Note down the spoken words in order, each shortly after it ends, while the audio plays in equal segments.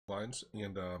lines.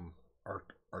 And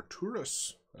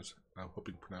Arturus, as I'm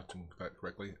hoping pronouncing that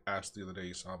correctly, asked the other day,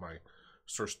 he saw my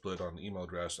stir split on the email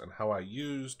address and how I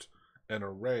used an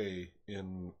array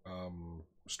in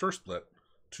stir split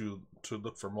to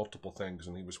look for multiple things,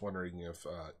 and he was wondering if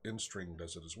InStr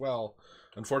does it as well.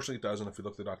 Unfortunately, it doesn't. If you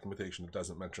look at the documentation, it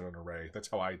doesn't mention an array. That's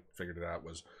how I figured it out.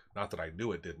 Was not that I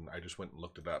knew it didn't. I just went and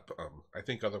looked it up. I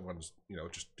think other ones,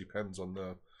 it just depends on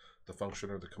the function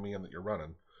or the command that you're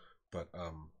running. But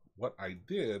what I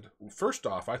did, first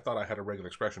off, I thought I had a regular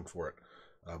expression for it.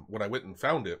 When I went and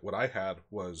found it, what I had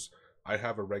was I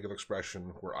have a regular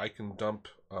expression where I can dump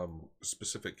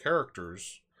specific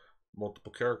characters,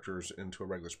 multiple characters, into a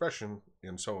regular expression.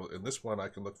 And so in this one, I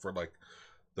can look for like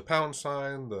the pound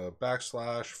sign, the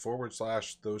backslash, forward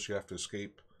slash, those you have to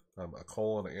escape, a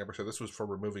colon, an ampersand. This was for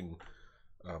removing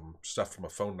stuff from a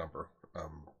phone number.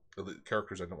 The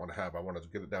characters I don't want to have. I wanted to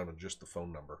get it down to just the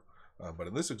phone number. But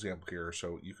in this example here,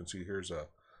 so you can see here's a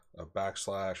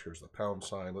backslash, here's the pound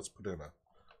sign. Let's put in a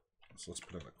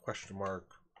question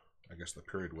mark. I guess the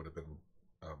period would have been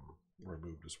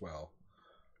removed as well.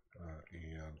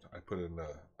 And I put in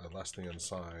a less than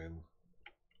sign,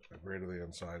 a greater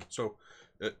than sign. So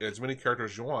as many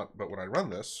characters as you want, but when I run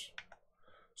this,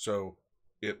 so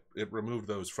it removed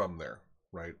those from there,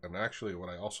 right? And actually what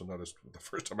I also noticed the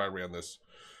first time I ran this,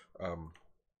 I'm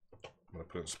going to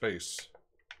put in space,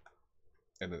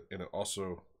 and it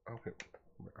also, okay,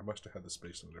 I must have had the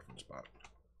space in a different spot.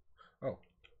 Oh,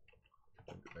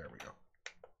 there we go.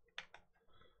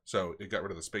 So it got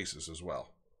rid of the spaces as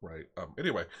well. Right.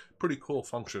 Anyway, pretty cool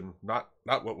function. Not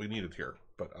what we needed here,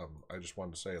 but I just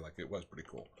wanted to say like it was pretty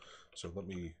cool. So let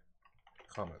me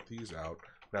comment these out.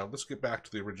 Now let's get back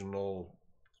to the original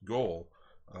goal.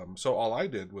 So all I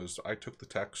did was I took the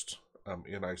text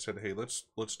and I said, hey, let's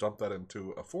dump that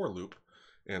into a for loop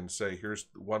and say here's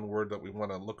one word that we want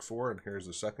to look for, and here's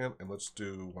the second, and let's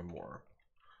do one more.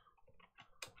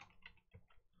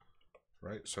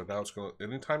 Right. So now it's gonna,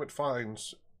 anytime it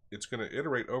finds, it's going to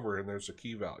iterate over, and there's a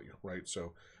key value, right?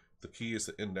 So the key is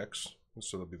the index,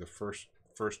 so it'll be the first,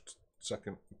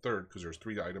 second, third, because there's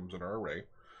 3 items in our array.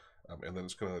 And then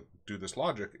it's going to do this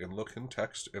logic and look in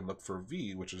text and look for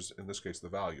v, which is in this case the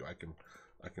value. I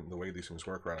can the way these things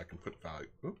work, right? I can put value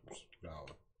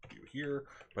here,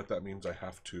 but that means I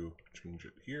have to change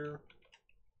it here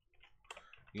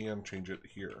and change it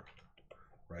here,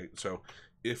 right? So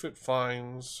if it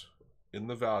finds in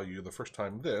the value the first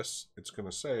time this, it's going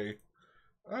to say,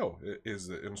 oh, is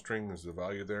the InStr, is the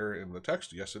value there in the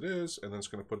text? Yes, it is. And then it's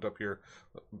going to put it up here,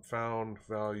 found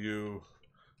value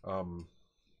on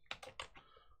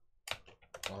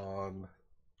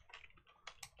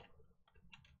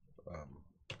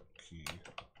key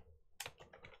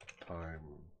time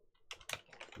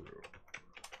through.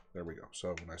 There we go. So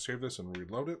when I save this and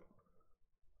reload it,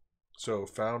 so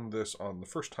found this on the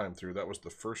first time through, that was the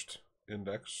first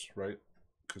index, right?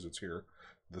 Because it's here.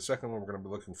 The second one we're going to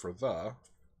be looking for the.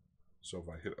 So if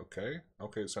I hit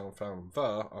OK, so I found the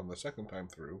on the second time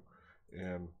through,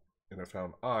 and I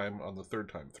found I'm on the third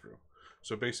time through.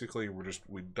 So basically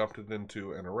we dumped it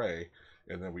into an array,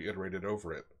 and then we iterated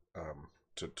over it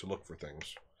to look for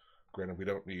things. Granted, we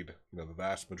don't need the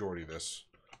vast majority of this,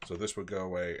 so this would go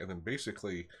away, and then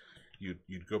basically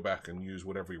you'd go back and use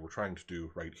whatever you were trying to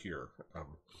do right here.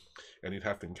 And you'd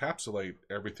have to encapsulate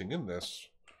everything in this,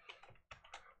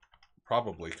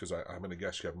 probably, because I'm going to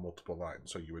guess you have multiple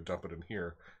lines. So you would dump it in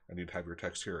here, and you'd have your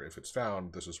text here. If it's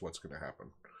found, this is what's going to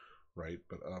happen, right?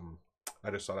 But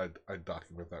I just thought I'd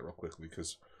document that real quickly,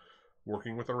 because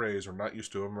working with arrays, or not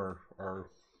used to them, are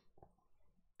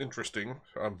interesting.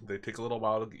 They take a little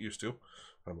while to get used to,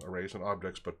 arrays and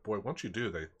objects, but boy, once you do,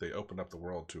 they open up the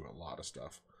world to a lot of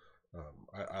stuff.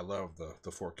 I love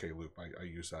the 4K loop. I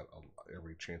use that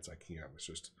every chance I can. It's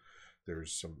just,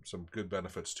 there's some good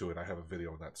benefits to it. I have a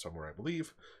video on that somewhere, I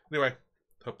believe. Anyway,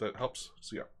 hope that helps.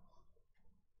 See ya.